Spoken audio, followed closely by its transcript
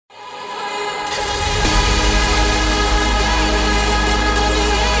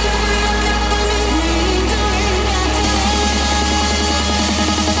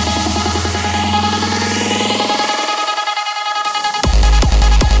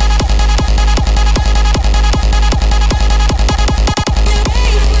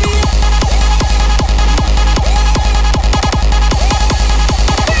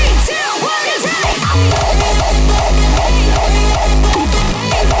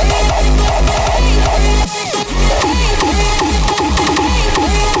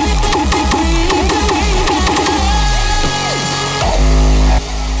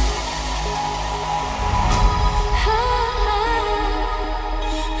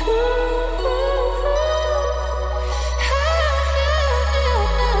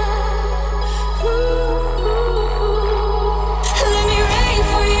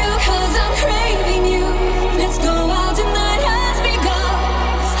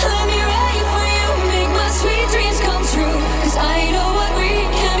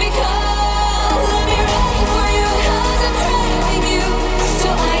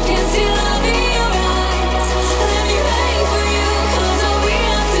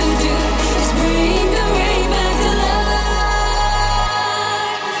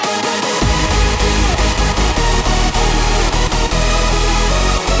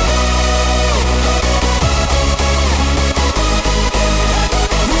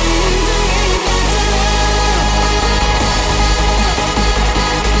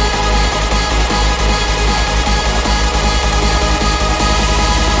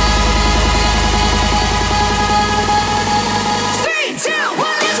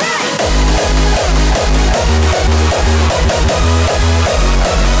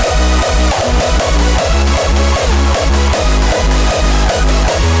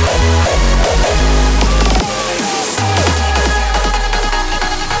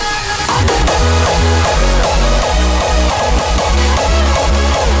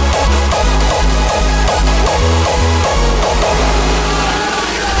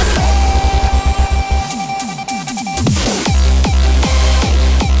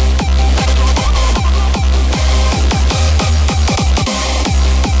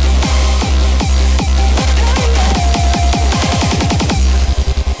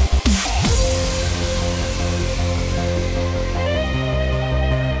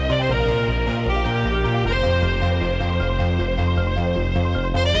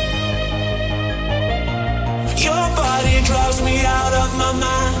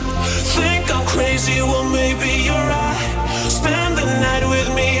crazy, well maybe you're right. Spend the night with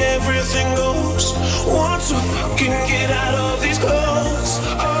me, everything goes. Want to fucking get out of these clothes.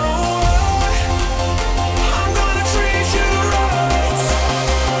 I'm gonna treat you right.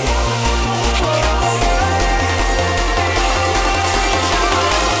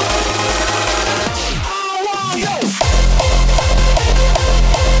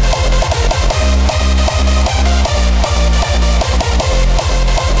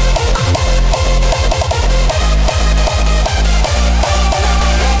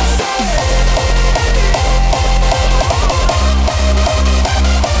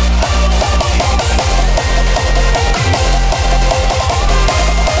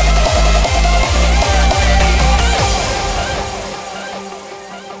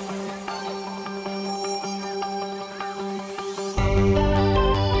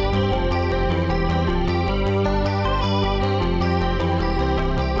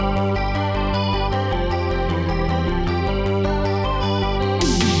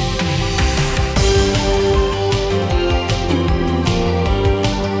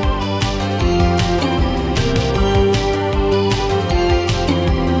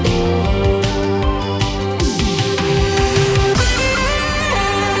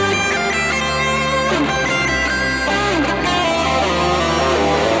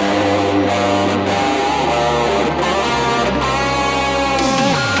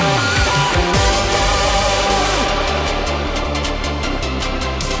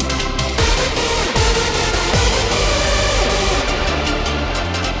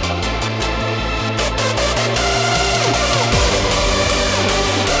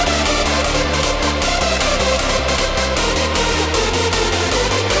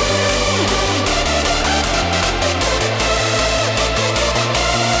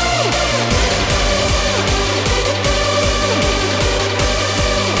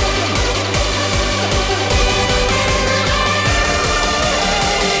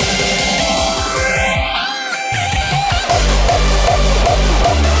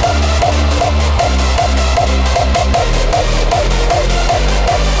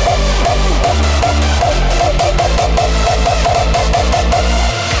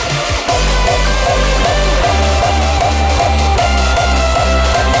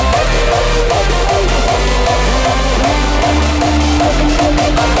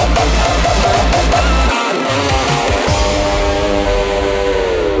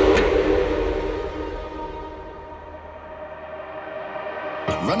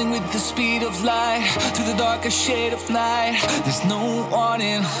 Running with the speed of light through the darkest shade of night. There's no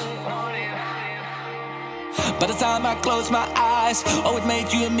warning. By the time I close my eyes, oh, it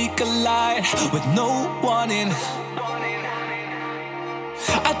made you and me collide with no warning.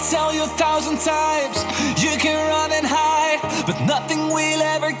 I tell you 1,000 times, you can run and hide, but nothing will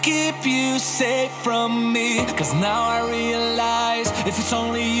ever keep you safe from me. Cause now I realize, if it's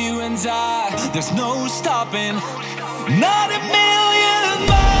only you and I, there's no stopping. Not a million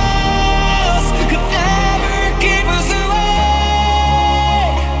miles could ever keep us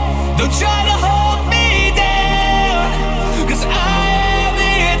away. Don't try to hold me down, cause I am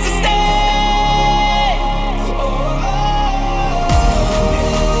here to stay.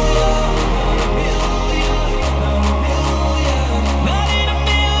 Not in a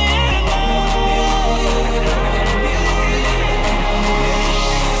million miles.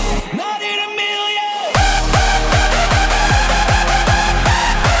 Not in a million.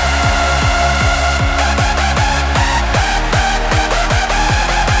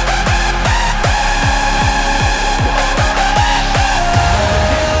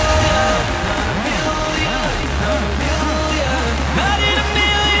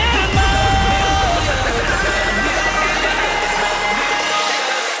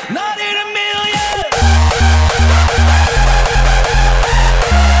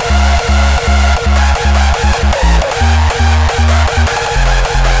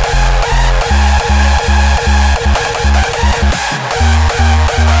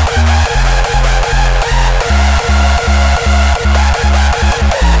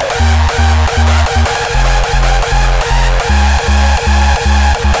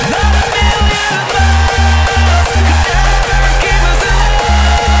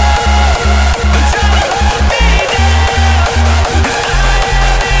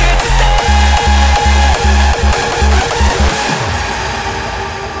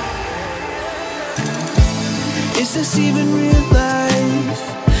 Is this even real life?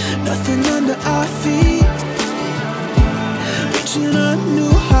 Nothing under our feet. Reaching a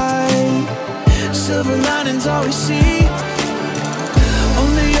new height. Silver linings all we see.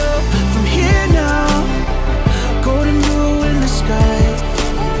 Only up from here now. Golden rule in the sky.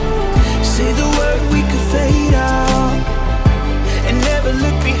 Say the word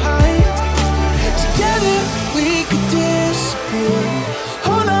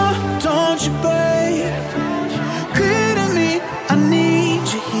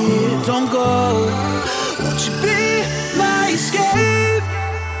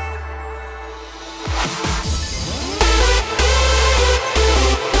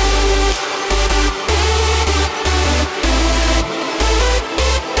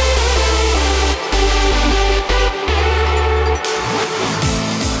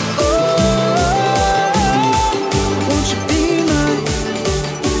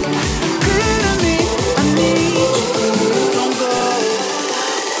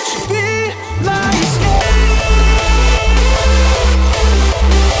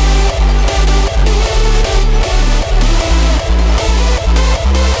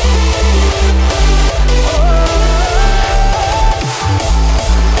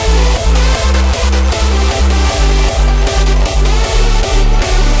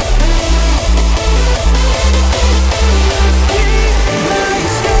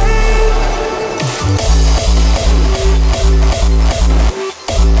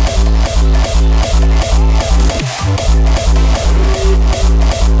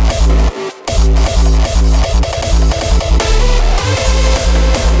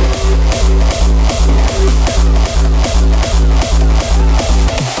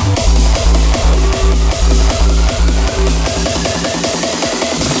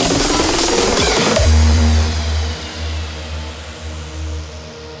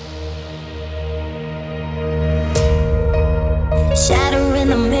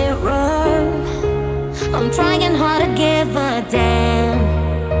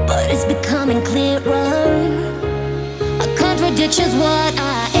is becoming clearer. A contradiction's what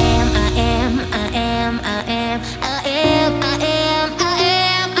I am, I am, I am, I am, I am, I am, I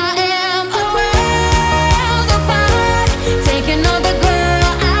am, I am. Around the bar, taking on the girl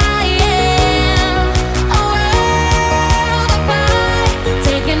I am. Around the bar,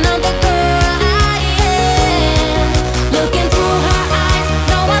 taking on the girl I am. Looking through her eyes,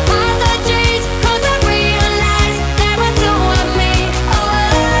 no apologies, 'cause I realize there are two of me.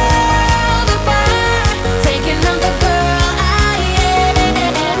 Around the bar, taking on the girl I am.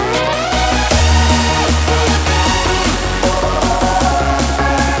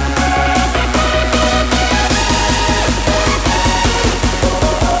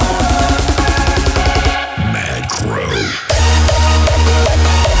 Mad Crow.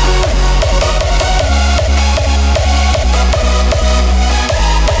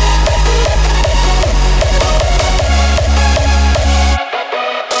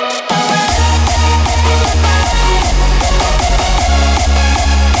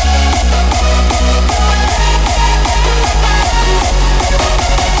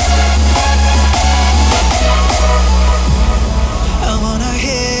 I wanna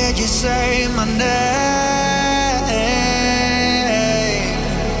hear you say my name.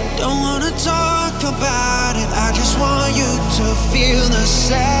 Don't wanna talk about it, I just want you to feel the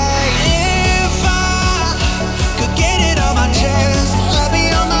same. If I could get it on my chest, I'll be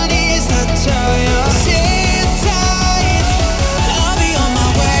on my knees to tell you. Sit tight, I'll be on my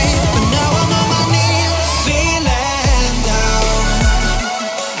way, but now I'm on my knees, feeling down.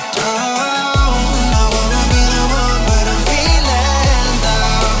 I wanna be the one, but I'm feeling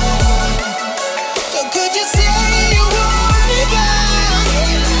down. So could you say you want me back?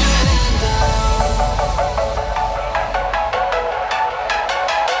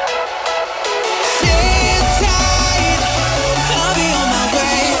 Sit tight, I'll be on my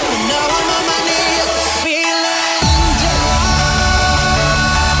way, but now I'm on my knees, feeling down.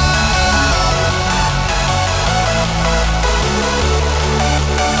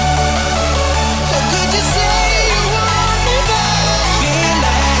 So could you say you want me back?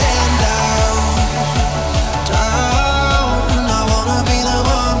 Feeling down. I wanna be the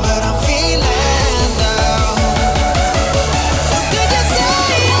one, but I'm feeling down. So could you say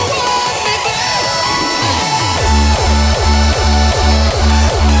you want me back?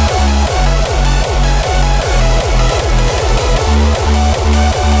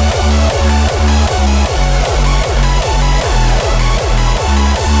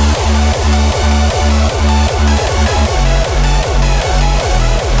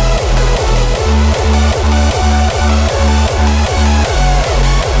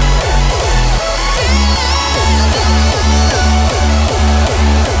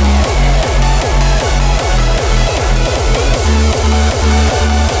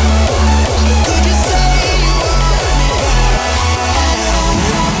 Could you say you want me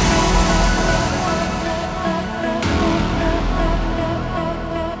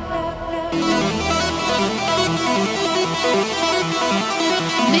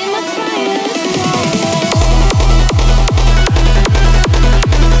Be my fire starter.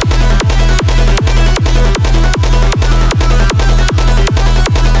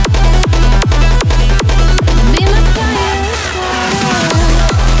 Be my fire starter.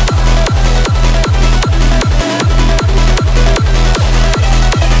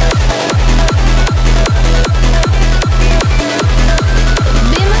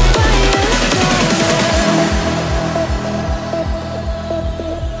 Be my fire starter.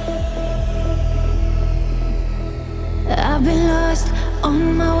 I've been lost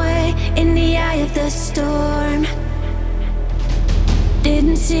on my way in the eye of the storm.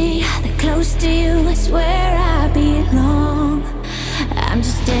 Didn't see that close to you is where I belong. I'm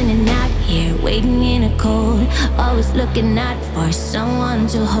just standing out here waiting in a cold, always looking out for someone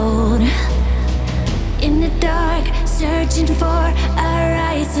to hold. In the dark, searching for a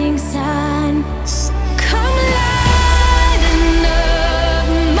rising sun. Come lighten up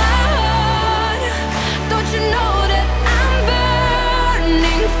my heart. Don't you know that I'm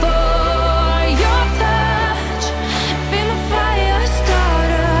burning for your touch? Be my fire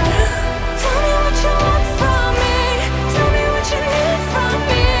starter. Tell me what you want from me. Tell me what you need from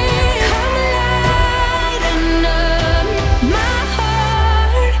me. Come lighten up my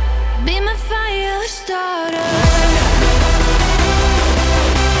heart. Be my fire starter.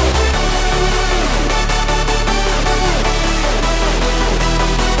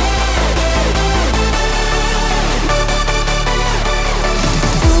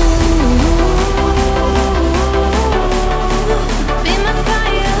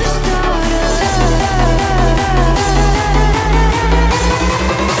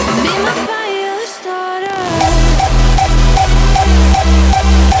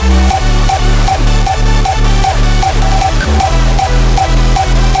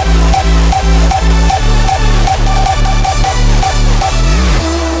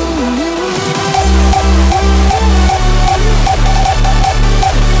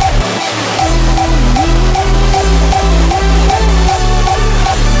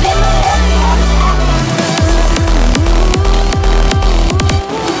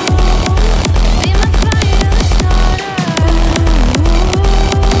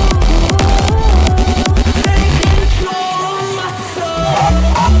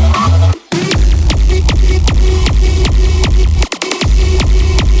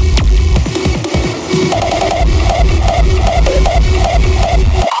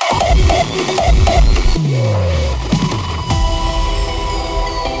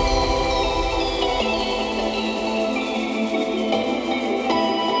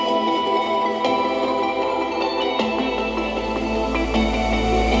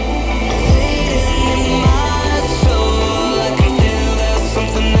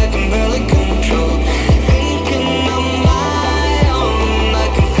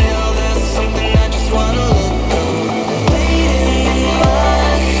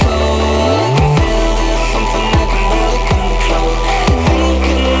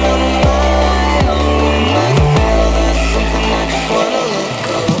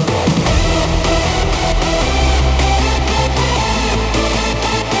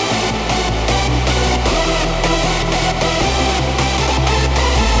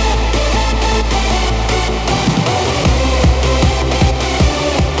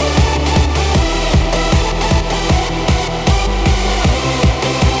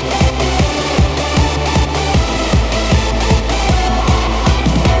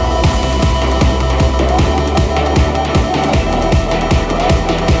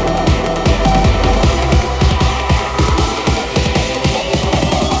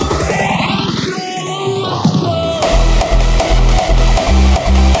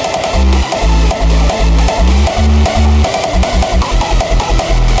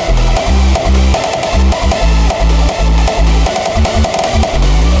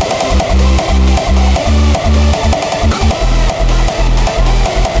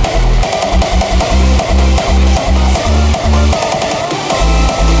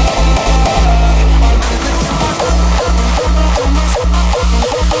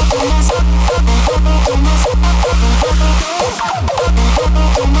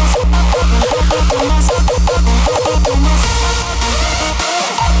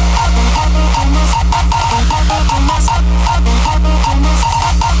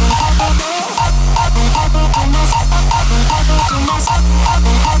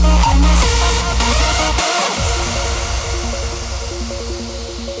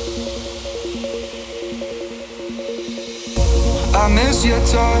 I miss your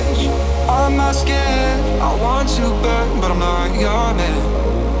touch, I'm not scared. I want to burn, but I'm not your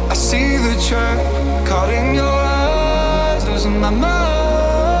man. I see the track caught in your eyes, losing my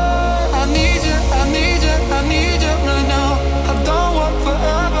mind. I need you, I need you, I need you right now. I don't want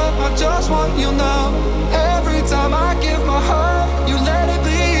forever, I just want you now. Every time I give my heart, you let it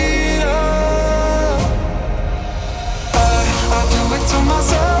bleed out. I do it to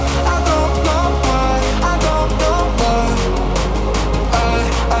myself, I don't know why, I don't know why.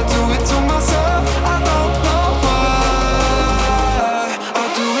 I do it to myself, I don't know why. I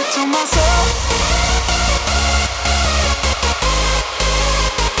do it to myself.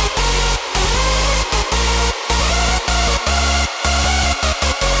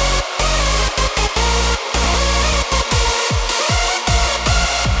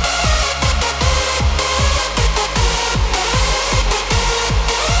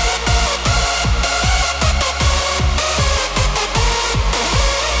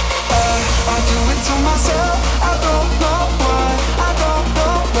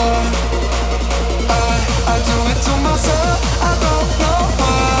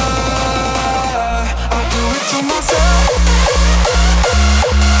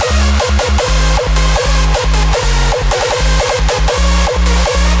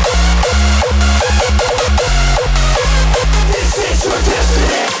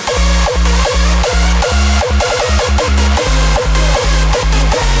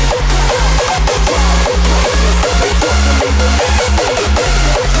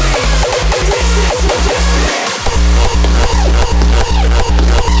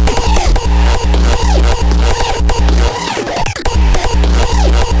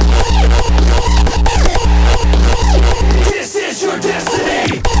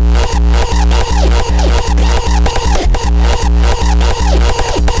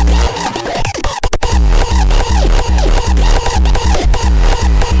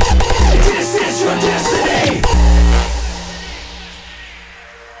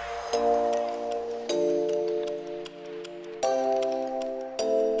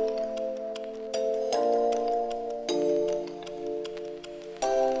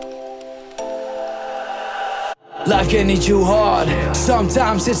 Life can hit you hard,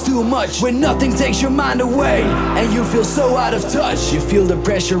 sometimes it's too much. When nothing takes your mind away and you feel so out of touch. You feel the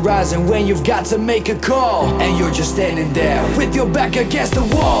pressure rising when you've got to make a call, and you're just standing there with your back against the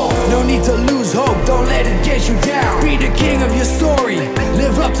wall. No need to lose hope, don't let it get you down. Be the king of your story,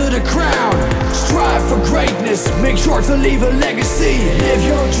 live up to the crown. Strive for greatness, make sure to leave a legacy. Live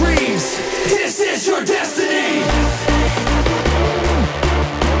your dreams, this is your destiny.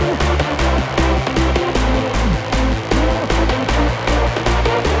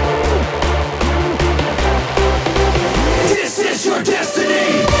 Your destiny.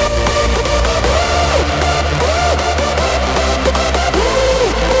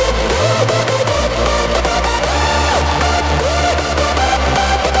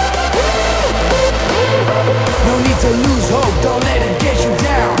 No need to lose hope, don't let it get you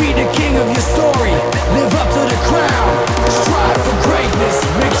down. Be the king of your story, live up to the crown. Strive for greatness,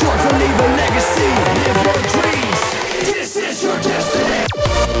 make sure to leave a legacy. Live your dreams, this is your destiny.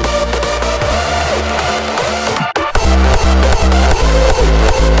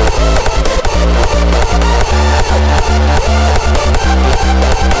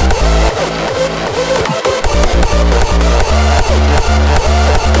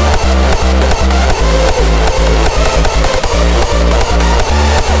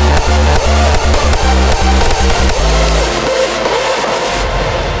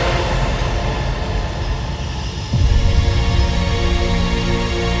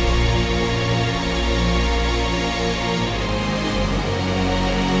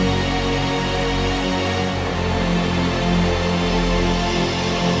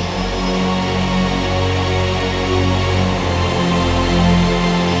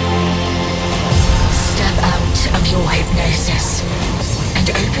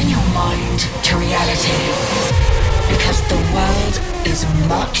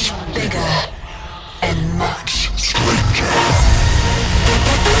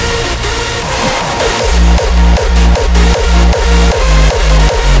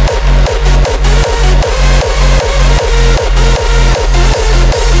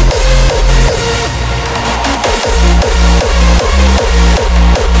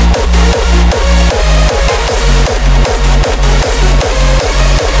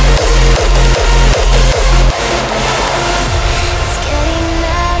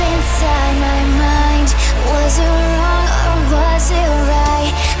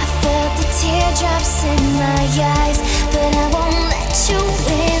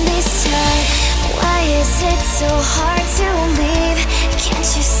 so hard to leave.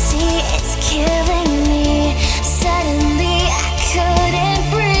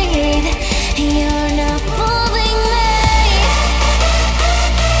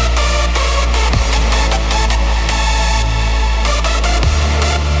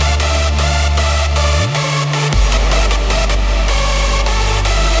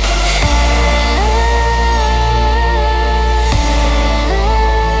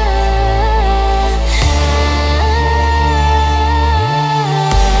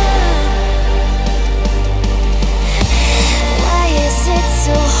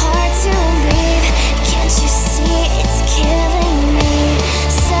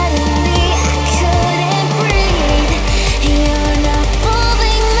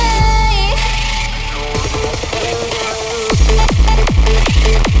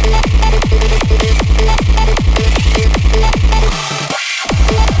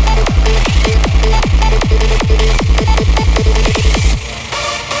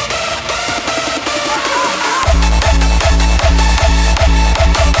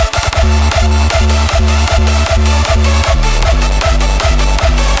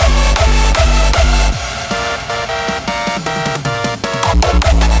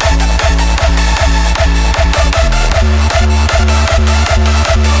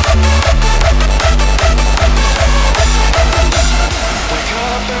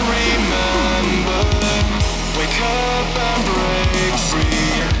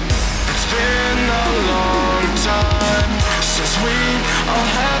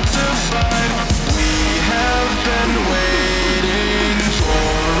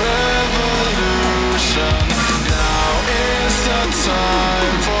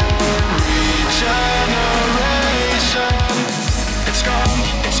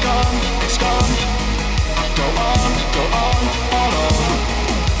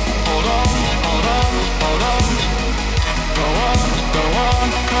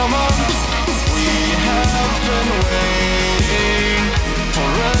 waiting for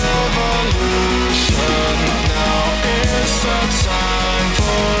revolution. Now is the time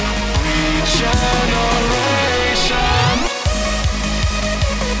for regeneration.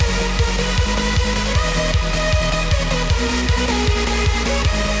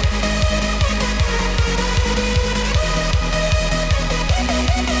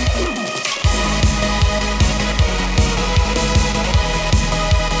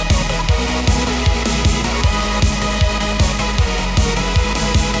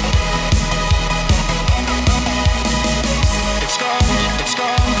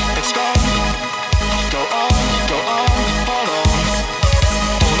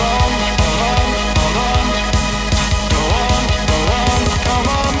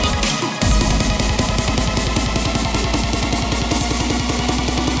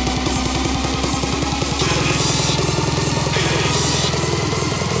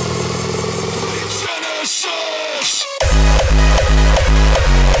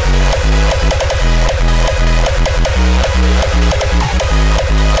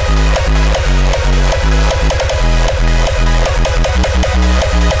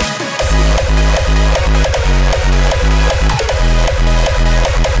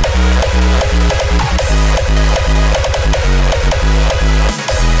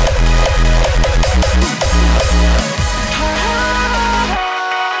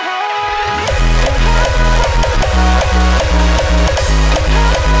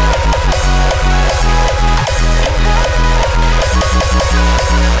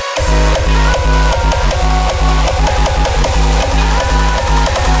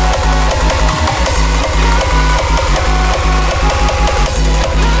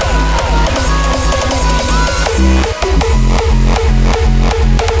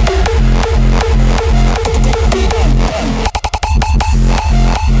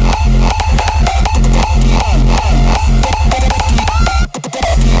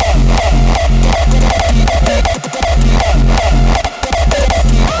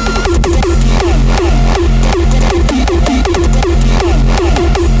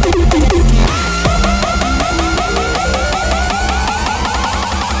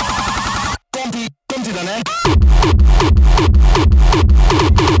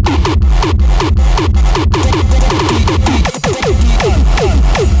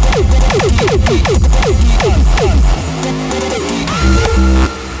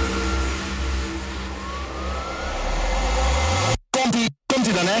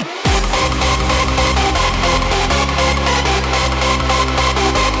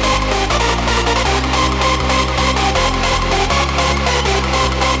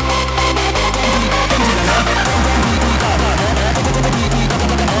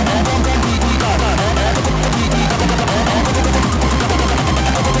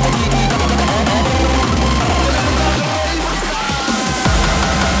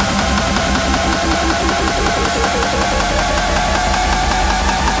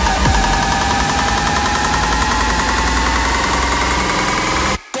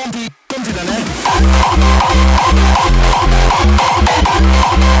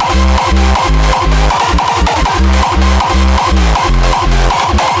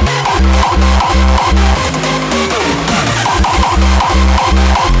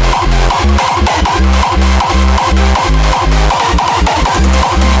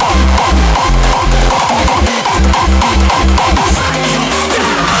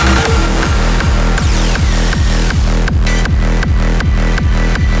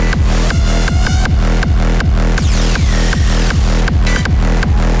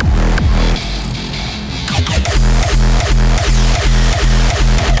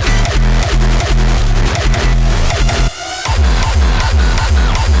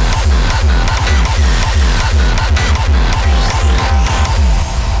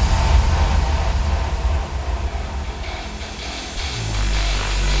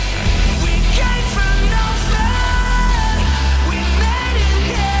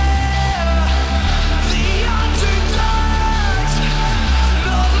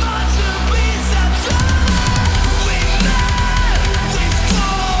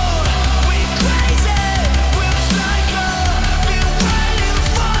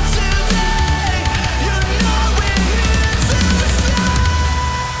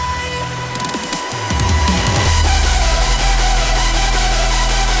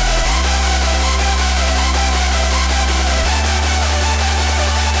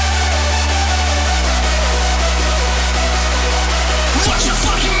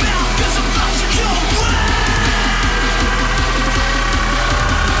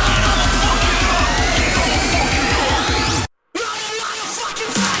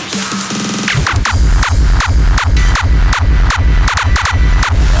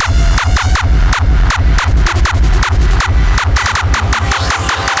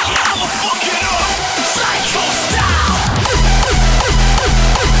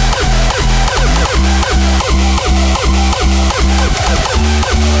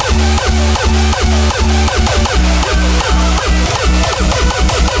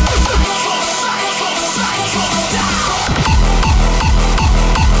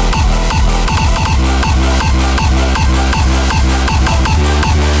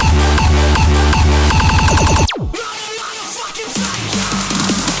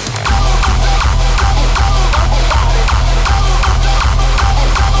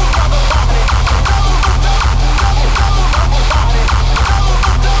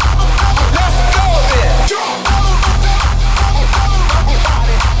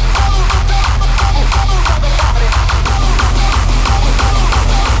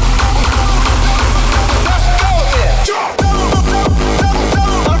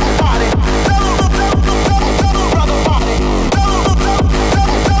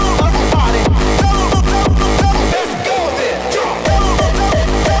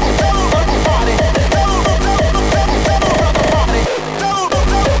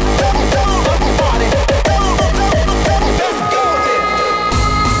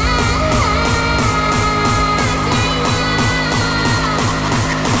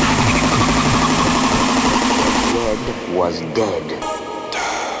 dead.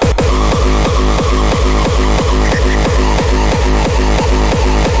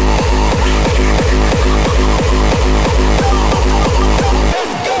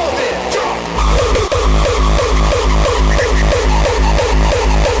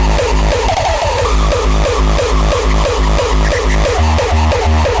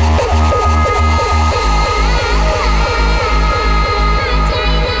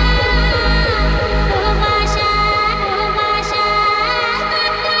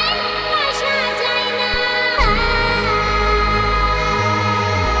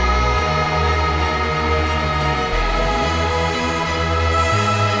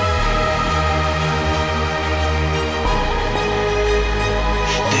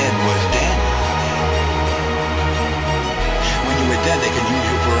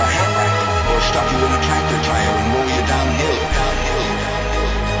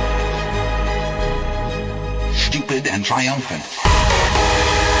 And triumphant.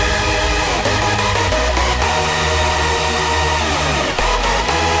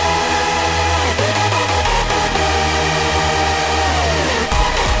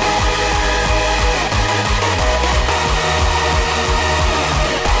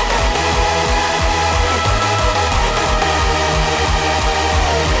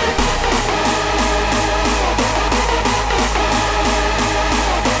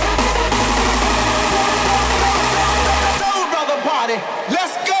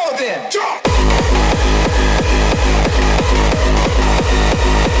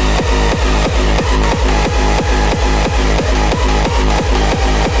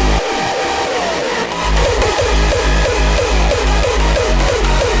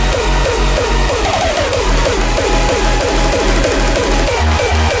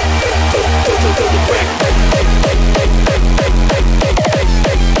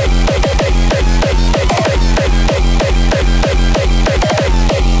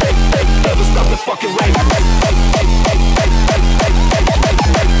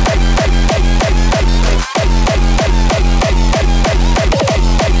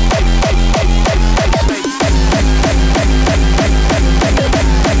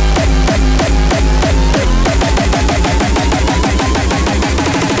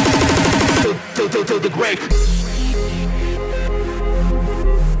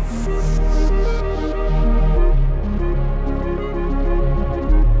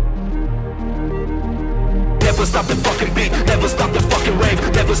 Never stop the fucking beat, never stop the fucking rave,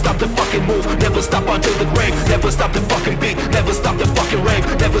 never stop the fucking move, never stop until the grave, never stop the fucking beat, never stop the fucking rave,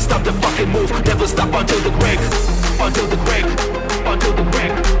 never stop the fucking move, never stop until the grave, until the grave, until the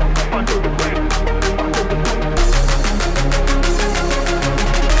grave, until the grave.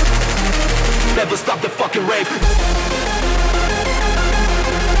 Never stop the fucking rave.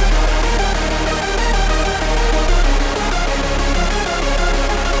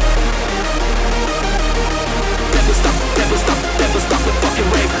 Never stop the fucking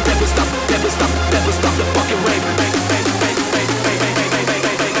rave. Never stop the fucking rave. Never stop the fucking rave.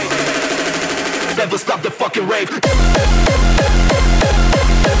 Never stop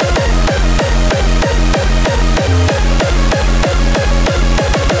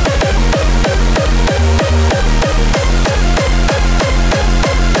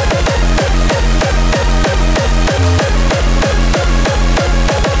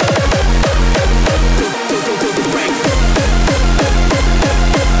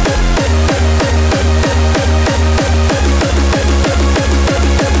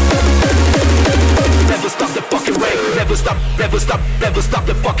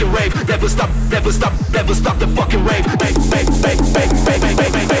the fucking rave.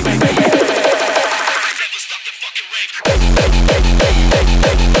 Never stop the fucking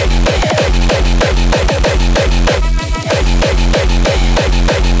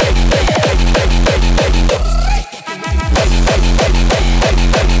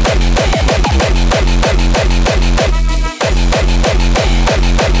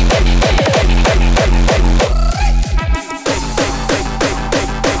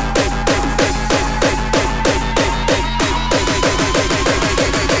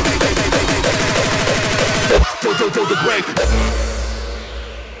To the grave.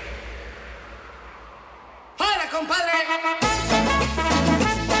 ¡Hola, compadre!